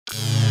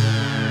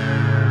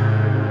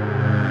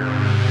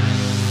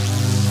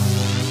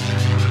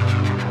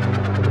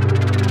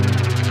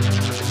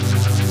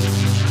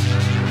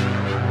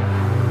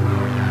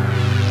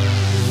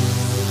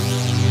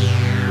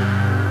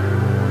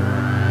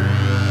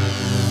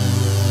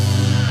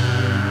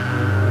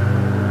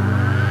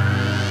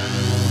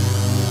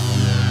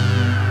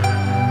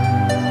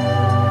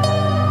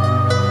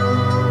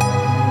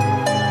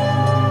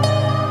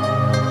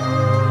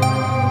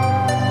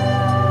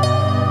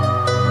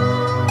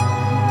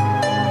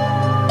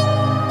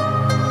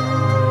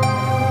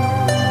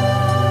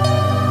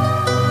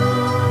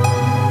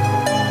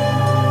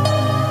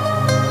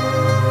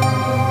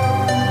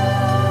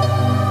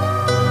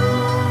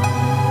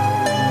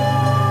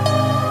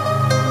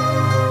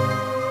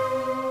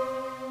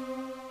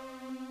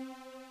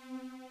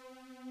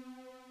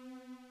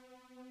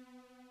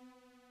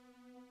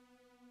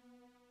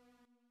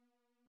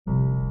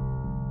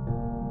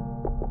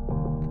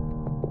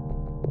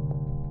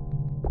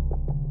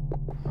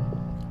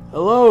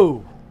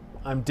Hello,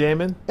 I'm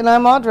Damon, And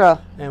I'm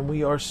Audra. and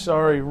we are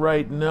Sorry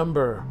Right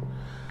Number.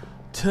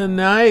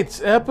 Tonight's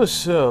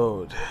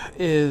episode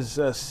is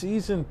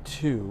Season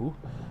 2,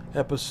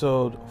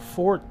 Episode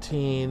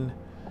 14,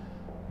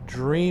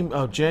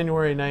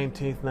 January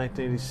 19th,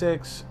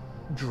 1986,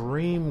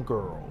 Dream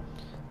Girl.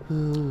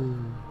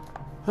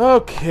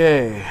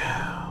 Okay,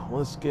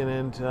 let's get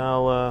into,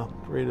 I'll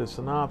read a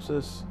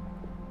synopsis,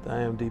 the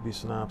IMDb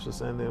synopsis,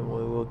 and then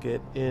we will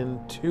get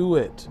into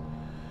it.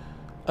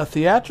 A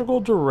theatrical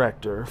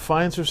director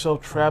finds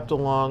herself trapped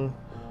along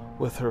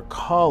with her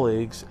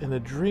colleagues in a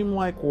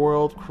dreamlike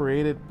world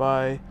created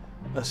by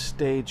a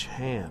stage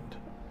hand.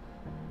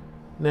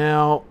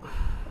 Now,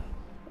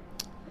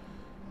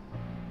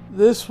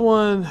 this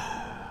one,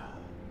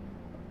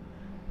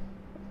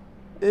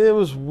 it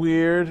was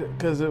weird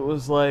because it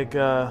was like,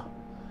 it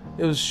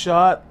was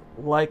shot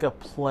like a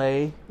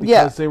play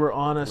because they were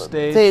on a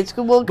stage.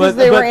 Well, because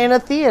they were in a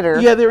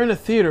theater. Yeah, they were in a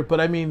theater, but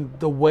I mean,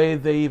 the way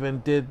they even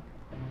did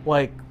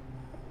like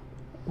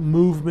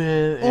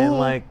movement and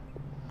like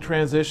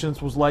transitions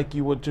was like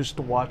you would just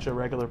watch a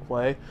regular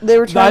play. They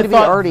were trying to be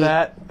arty.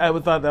 I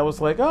would thought that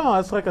was like, oh,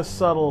 it's like a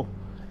subtle,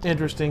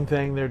 interesting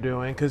thing they're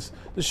doing because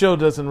the show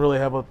doesn't really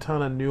have a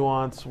ton of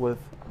nuance with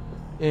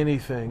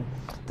anything.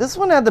 This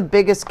one had the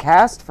biggest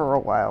cast for a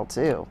while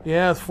too.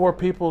 Yeah, 4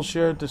 people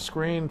shared the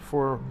screen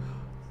for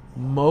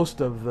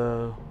most of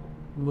the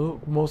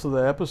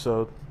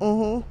episode.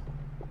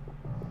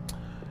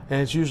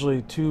 And it's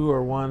usually 2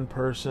 or 1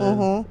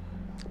 person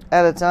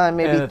At a time,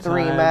 maybe at a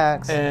 3 time,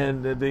 max.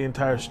 and the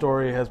entire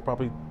story has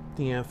probably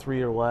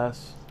 3 or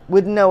less.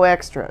 With no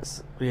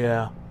extras.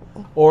 Yeah,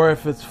 or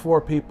if it's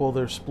 4 people,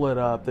 they're split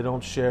up. They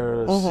don't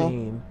share a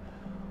scene.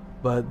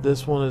 But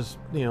this one is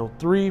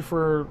 3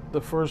 for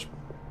the first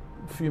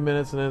few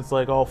minutes, and then it's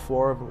like all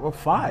 4 of them, or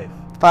 5.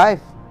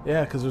 5.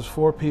 Yeah, because there's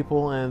 4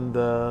 people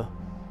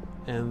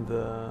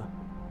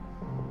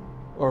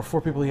or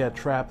 4 people he had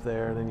trapped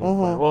there, and then you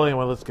play. Well,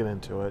 anyway, let's get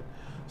into it.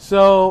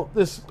 So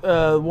this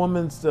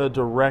woman's the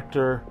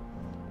director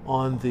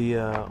on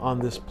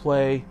this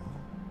play,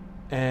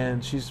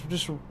 and she's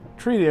just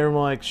treating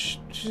everyone like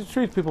she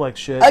treats people like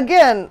shit.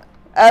 Again,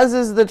 as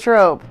is the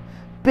trope,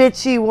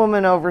 bitchy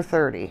woman over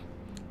 30.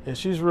 And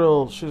she's a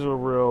real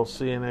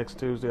CNX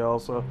Tuesday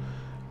also.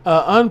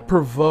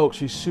 Unprovoked,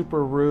 she's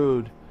super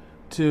rude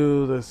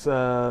to this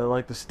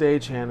like the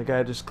stagehand, the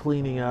guy just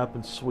cleaning up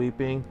and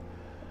sweeping,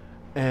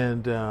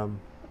 and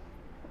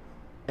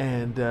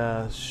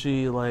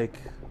she like.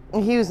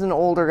 He was an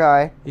older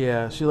guy.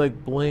 Yeah, she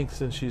like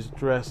blinks and she's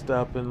dressed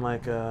up in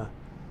like a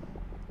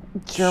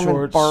German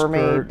short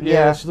barmaid. skirt.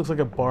 Yeah, she looks like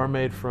a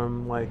barmaid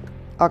from like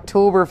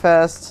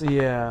Oktoberfest.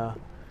 Yeah,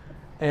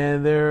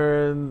 and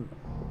they're in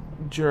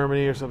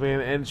Germany or something,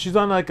 and she's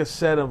on like a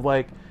set of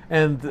like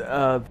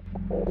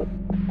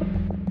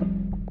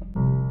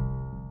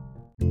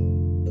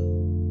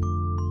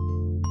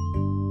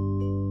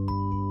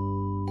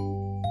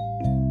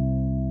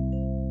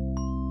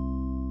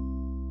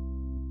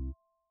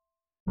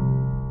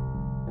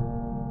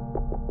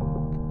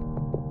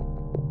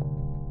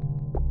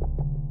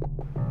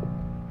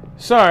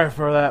sorry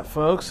for that,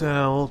 folks. A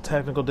little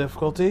technical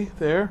difficulty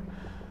there.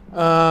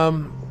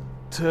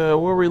 To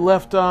where we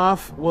left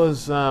off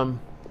was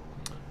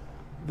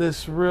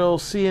this real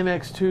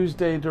CNX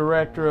Tuesday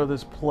director of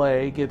this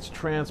play gets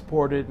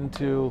transported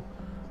into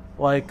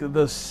like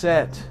the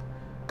set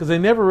because they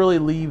never really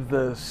leave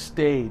the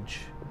stage.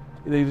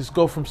 They just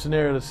go from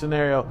scenario to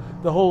scenario.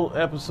 The whole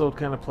episode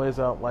kind of plays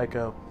out like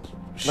a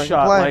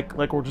shot,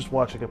 like we're just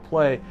watching a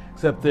play,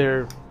 except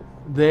they're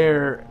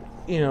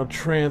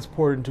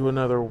transported into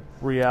another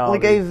reality.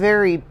 Like a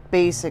very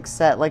basic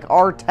set, like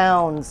our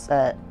town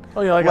set.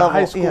 Oh yeah, like level. a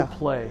high school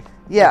play.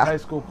 Yeah. Like high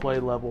school play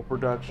level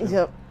production.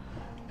 Yep.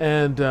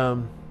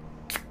 And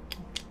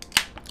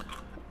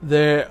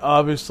they're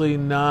obviously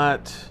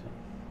not.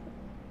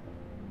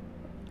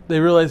 They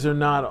realize they're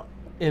not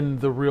in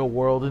the real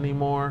world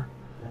anymore,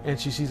 and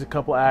she sees a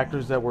couple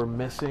actors that were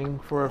missing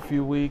for a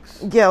few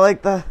weeks. Yeah,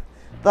 like the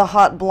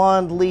hot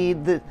blonde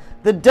lead,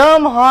 the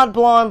dumb hot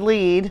blonde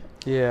lead.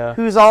 Yeah.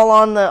 Who's all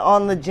on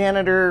the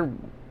janitor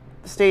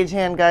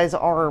stagehand guy's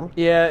arm.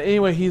 Yeah.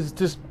 Anyway, he's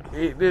just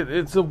it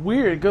goes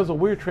a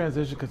weird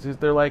transition because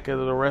they're like at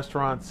a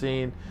restaurant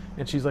scene,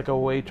 and she's like a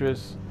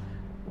waitress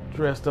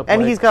dressed up.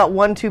 And like, he's got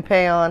one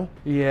toupee on.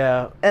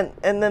 Yeah. And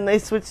then they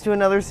switch to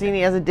another scene.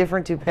 He has a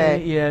different toupee.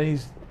 They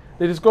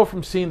just go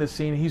from scene to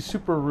scene. He's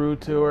super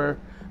rude to her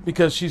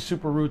because she's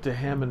super rude to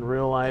him in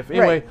real life.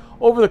 Anyway,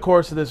 over the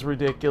course of this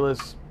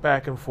ridiculous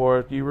back and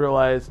forth, you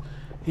realize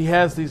he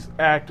has these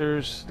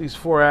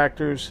 4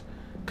 actors,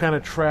 kind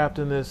of trapped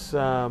in this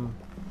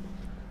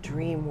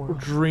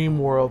dream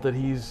world that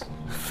he's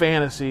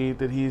fantasy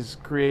that he's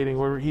creating,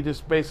 where he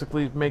just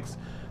basically makes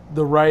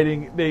the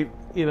writing. They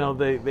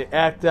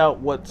act out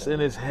what's in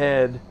his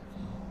head,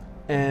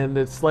 and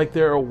it's like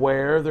they're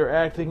aware they're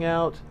acting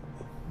out,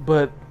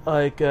 but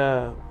like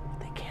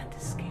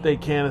they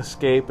can't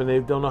escape, and they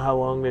don't know how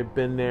long they've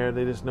been there.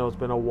 They just know it's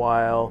been a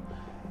while,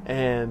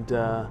 and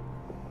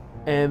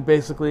And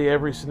basically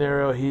every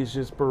scenario, he's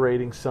just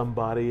berating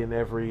somebody in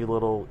every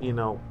little,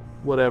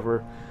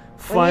 whatever.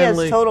 When he has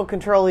Finally, total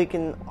control, he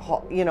can,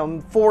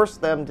 force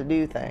them to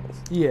do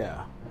things.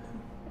 yeah,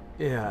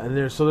 and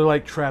they're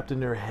like trapped in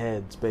their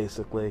heads.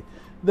 Basically,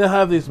 they'll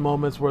have these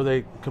moments where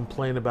they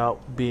complain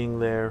about being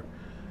there,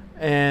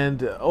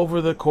 and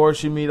over the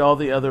course, you meet all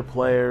the other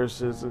players.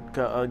 There's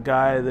a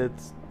guy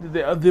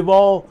they've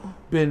all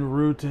been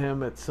rude to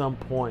him at some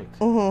point,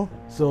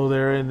 so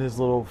they're in this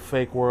little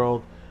fake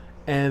world.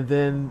 And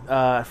then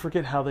I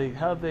forget how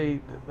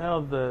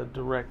the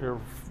director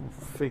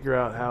figure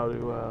out how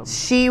to.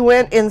 She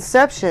went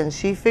Inception.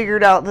 She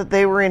figured out that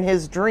they were in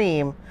his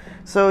dream,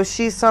 so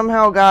she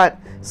somehow got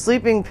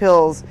sleeping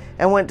pills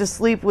and went to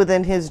sleep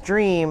within his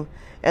dream,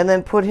 and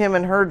then put him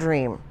in her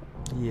dream.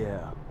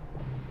 Yeah.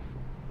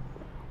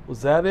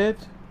 Was that it?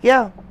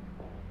 Yeah.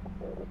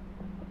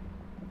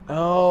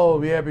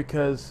 Oh yeah,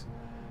 because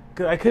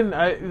I couldn't.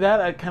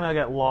 I kind of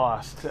got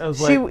lost. I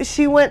was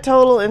She went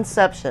total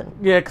Inception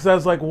yeah, because I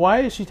was like, why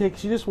is she taking?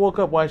 She just woke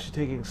up. Why is she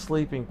taking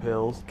sleeping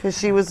pills? because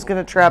she was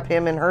going to trap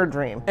him in her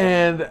dream.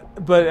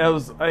 But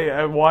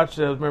I watched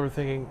it. I remember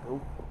thinking,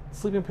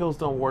 sleeping pills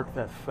don't work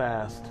that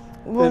fast.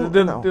 Well,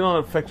 they no.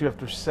 don't affect you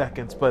after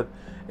seconds. But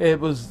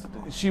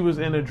she was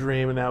in a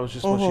dream, and that was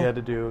just what she had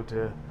to do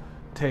to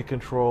take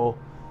control.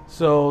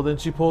 So then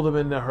she pulled him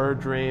into her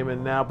dream,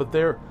 and now,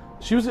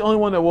 she was the only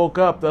one that woke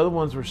up. The other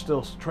ones were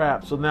still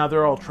trapped. So now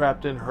they're all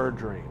trapped in her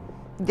dream.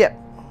 Yep.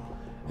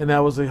 And that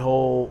was the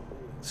whole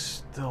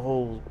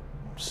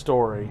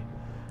story.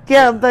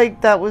 Yeah, like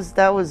that was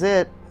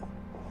it.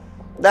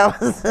 That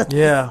was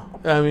Yeah,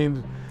 I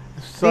mean,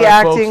 the sorry,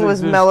 acting folks,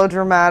 was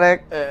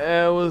melodramatic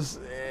It was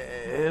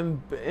in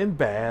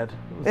bad.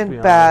 Let's be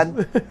and bad.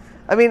 honest.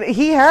 I mean,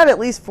 he had at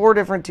least 4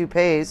 different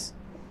toupees.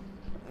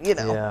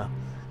 Yeah.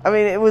 I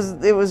mean, it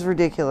was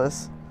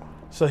ridiculous.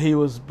 So he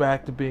was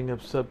back to being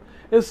upset.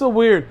 It's so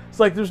weird. It's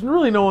like there's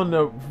really no one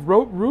to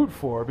root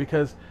for,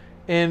 because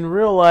in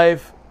real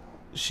life,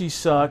 she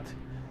sucked.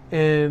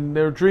 In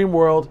their dream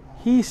world,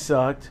 he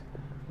sucked.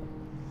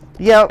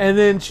 Yep. And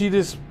then she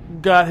just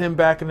got him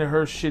back into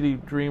her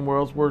shitty dream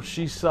worlds where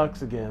she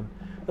sucks again.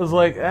 It was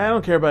like, I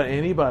don't care about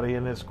anybody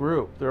in this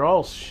group. They're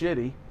all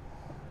shitty,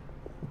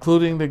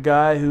 including the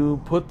guy who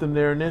put them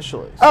there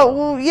initially. So. Oh,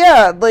 well,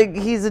 yeah, like,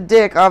 he's a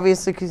dick,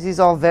 obviously, because he's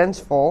all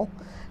vengeful.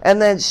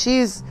 And then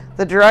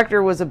the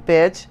director was a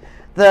bitch.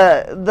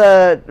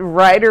 The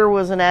writer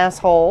was an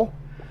asshole.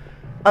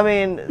 I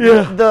mean,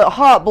 the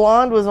hot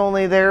blonde was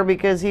only there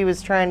because he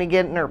was trying to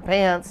get in her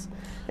pants.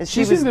 And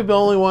She seemed to be the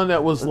only one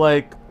that was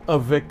like a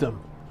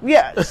victim.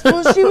 Yeah,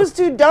 well, she was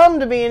too dumb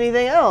to be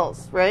anything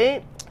else,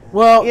 right?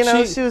 Well,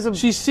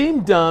 she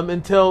seemed dumb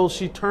until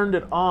she turned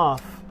it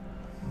off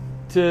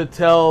to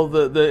tell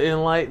the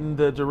enlighten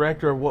the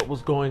director of what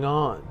was going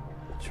on.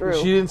 True.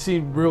 She didn't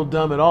seem real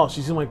dumb at all.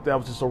 She seemed like that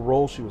was just a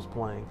role she was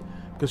playing.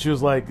 Because she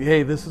was like,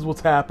 hey, this is what's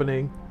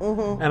happening,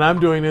 and I'm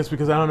doing this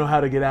because I don't know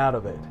how to get out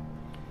of it.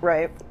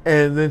 Right.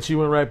 And then she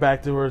went right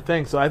back to her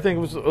thing. So I think it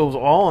was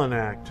all an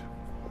act.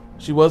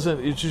 She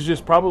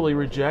just probably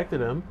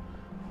rejected him,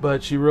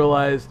 but she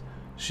realized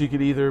she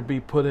could either be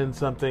put in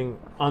something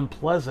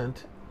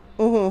unpleasant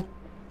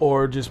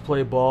or just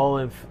play ball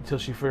until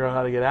she figured out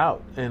how to get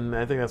out. And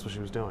I think that's what she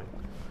was doing.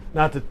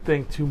 Not to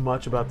think too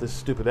much about this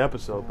stupid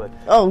episode, but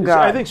Oh,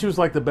 God. I think she was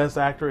like the best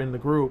actor in the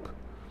group.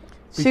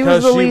 She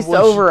was the least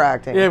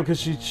overacting. Yeah, because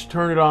she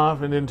turned it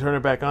off and didn't turn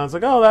it back on. It's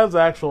like, oh, that was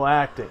actual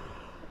acting.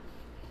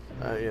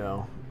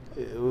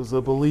 It was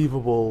a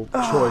believable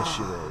choice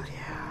she made.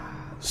 Yeah.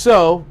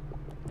 So,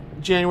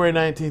 January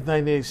 19th,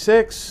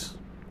 1986.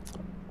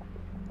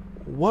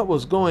 What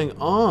was going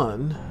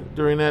on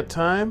during that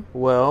time?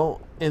 Well,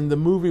 in the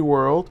movie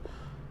world,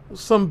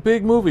 some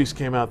big movies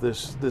came out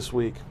this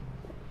week.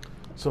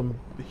 Some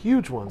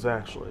huge ones,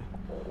 actually.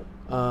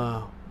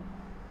 Down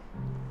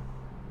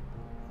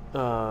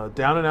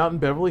and Out in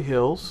Beverly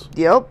Hills.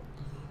 Yep.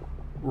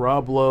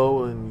 Rob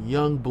Lowe and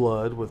Young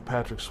Blood with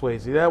Patrick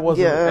Swayze. That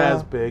wasn't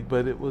as big,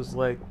 but it was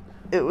like...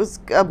 It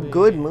was a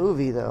good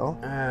movie, though.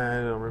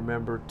 I don't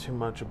remember too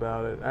much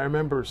about it. I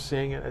remember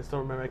seeing it. I still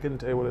remember. I couldn't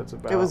tell you what it's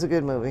about. It was a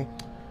good movie.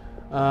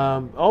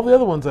 All the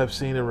other ones I've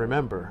seen and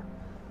remember.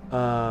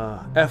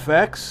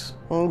 FX.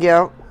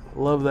 Yep.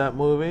 Love that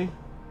movie.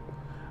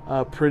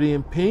 Pretty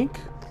in Pink.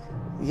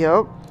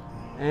 Yep.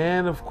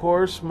 And, of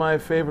course, my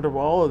favorite of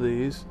all of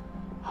these,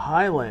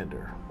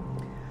 Highlander.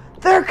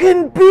 There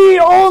can be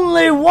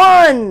only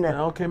one! It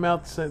all came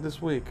out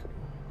this week.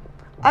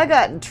 I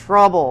got in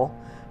trouble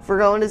for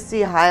going to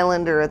see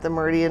Highlander at the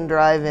Meridian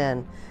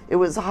Drive-In. It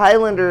was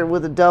Highlander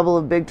with a double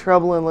of Big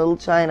Trouble in Little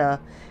China.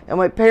 And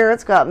my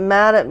parents got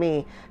mad at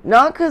me.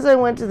 Not because I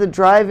went to the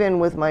drive-in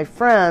with my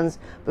friends,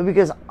 but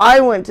because I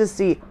went to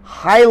see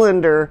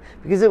Highlander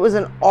because it was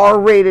an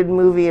R-rated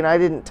movie and I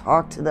didn't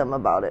talk to them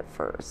about it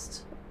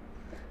first.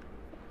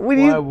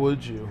 Why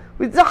would you?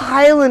 It's a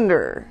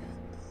Highlander.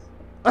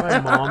 My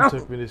mom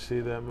took me to see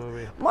that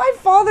movie. My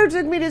father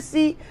took me to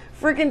see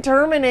freaking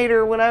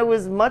Terminator when I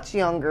was much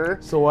younger.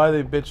 So why are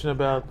they bitching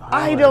about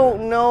I Highlander?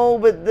 don't know,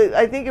 but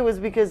I think it was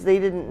because they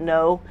didn't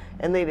know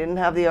and they didn't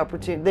have the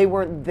opportunity. They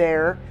weren't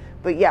there.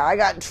 But yeah, I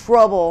got in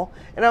trouble.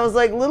 And I was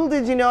like, little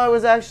did you know I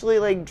was actually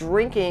like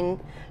drinking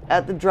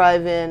at the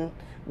drive-in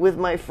with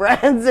my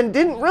friends and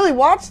didn't really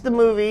watch the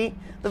movie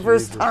the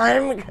first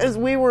time because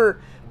we were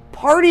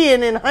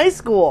partying in high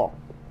school.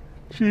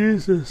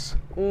 Jesus.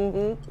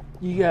 Mm-hmm.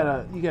 You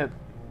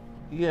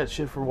got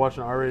shit for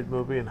watching an R-rated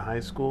movie in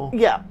high school?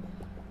 Yeah.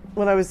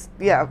 I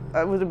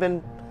would have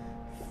been,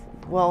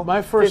 well,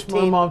 my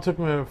 15. mom took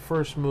me to my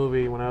first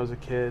movie when I was a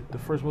kid. The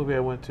first movie I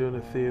went to in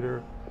the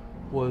theater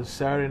was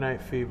Saturday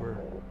Night Fever.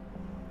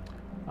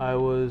 I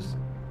was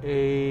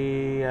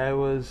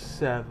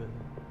 7.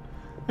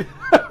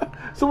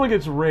 Someone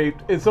gets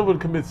raped and someone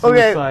commits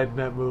suicide in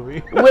that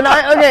movie.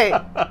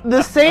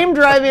 The same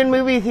drive-in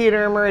movie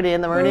theater in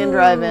Meridian, the Meridian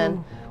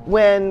Drive-In,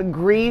 when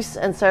Grease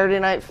and Saturday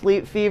Night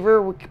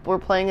Fever were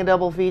playing a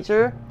double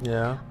feature.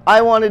 Yeah.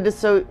 I wanted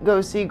to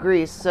go see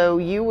Grease. So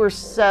you were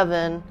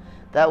 7.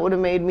 That would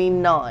have made me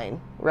 9,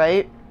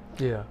 right?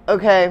 Yeah.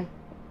 Okay.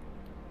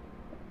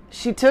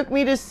 She took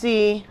me to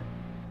see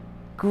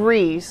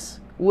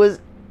Grease, was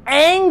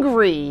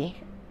angry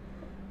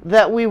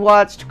that we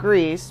watched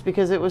Grease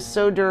because it was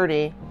so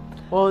dirty.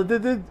 Well, it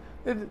did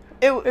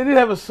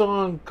have a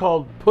song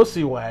called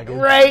Pussy Wagon.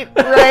 Right.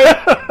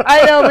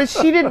 I know, but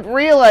she didn't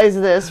realize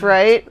this,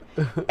 right?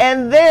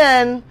 And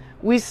then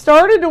we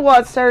started to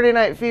watch Saturday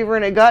Night Fever,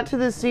 and it got to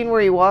this scene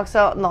where he walks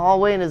out in the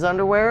hallway in his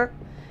underwear,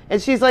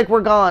 and she's like,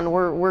 "We're gone.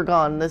 We're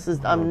gone. This is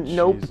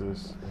nope."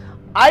 Jesus.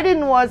 I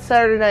didn't watch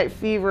Saturday Night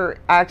Fever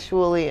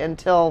actually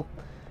until,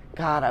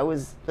 God, I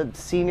was a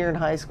senior in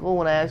high school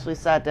when I actually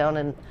sat down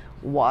and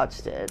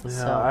watched it. Yeah,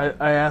 so.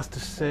 I asked to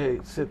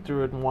sit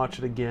through it and watch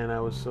it again. I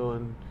thought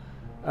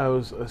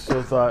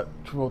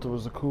Travolta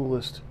was the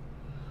coolest.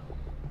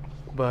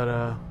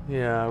 But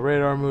yeah,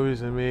 Radar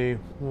Movies and me,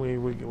 we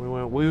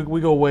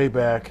go way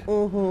back.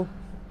 Mm-hmm.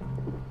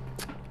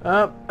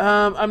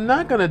 I'm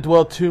not gonna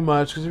dwell too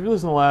much because if you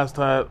listen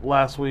to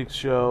last week's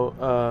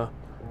show,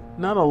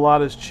 not a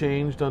lot has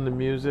changed on the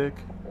music,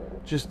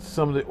 just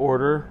some of the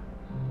order.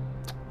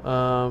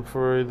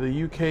 For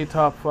the UK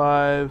top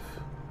 5,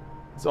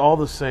 it's all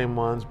the same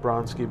ones: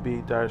 Bronski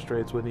Beat, Dire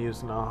Straits, Whitney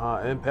Houston, Aha,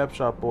 and Pep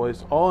Shop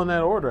Boys, all in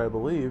that order, I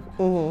believe.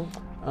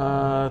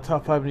 Mm-hmm.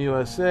 Top 5 in the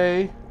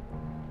USA,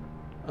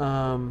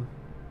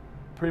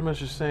 pretty much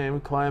the same: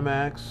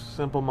 Climax,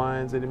 Simple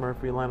Minds, Eddie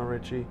Murphy, Lionel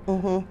Richie,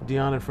 Mm-hmm.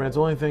 Dion and Friends.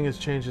 The only thing that's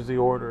changed is the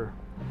order.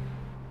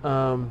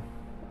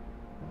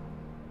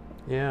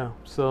 Yeah,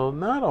 so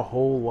not a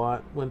whole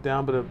lot went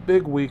down, but a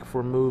big week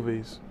for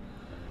movies.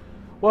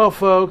 Well,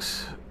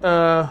 folks,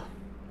 yeah,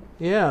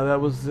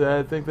 that was.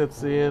 I think that's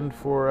the end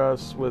for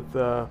us with.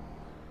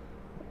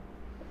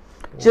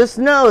 Just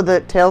know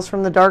that Tales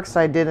from the Dark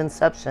Side did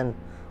Inception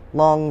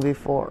long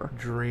before.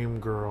 Dream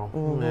Girl.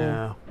 Mm-hmm.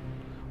 Yeah.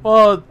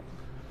 Well,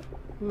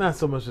 not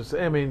so much as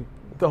I mean,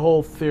 the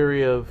whole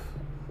theory of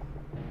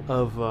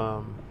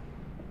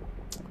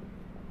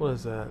what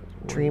is that?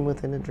 Dream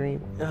within a dream.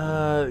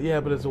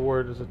 Yeah, but it's a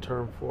word, there's a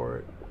term for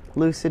it.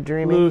 Lucid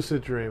dreaming.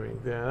 Lucid dreaming.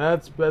 Yeah,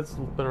 that's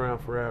been around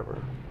forever.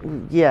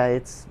 Yeah,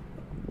 it's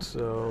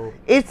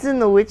in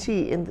the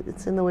witchy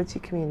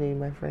community,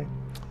 my friend.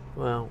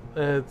 Well,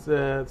 it's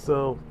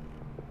so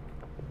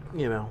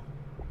you know,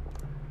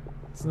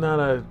 it's not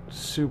a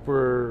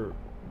super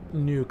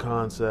new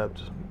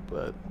concept,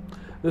 but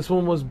this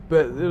one was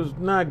it was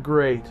not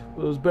great.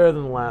 It was better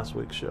than last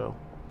week's show.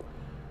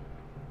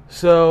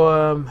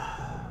 So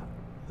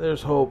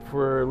there's hope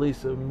for at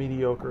least a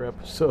mediocre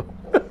episode.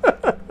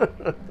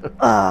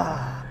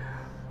 All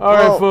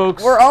right,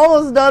 folks. We're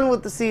almost done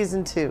with the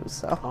season 2,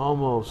 so.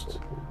 Almost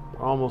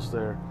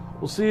there.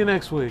 We'll see you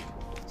next week.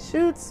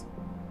 Shoots.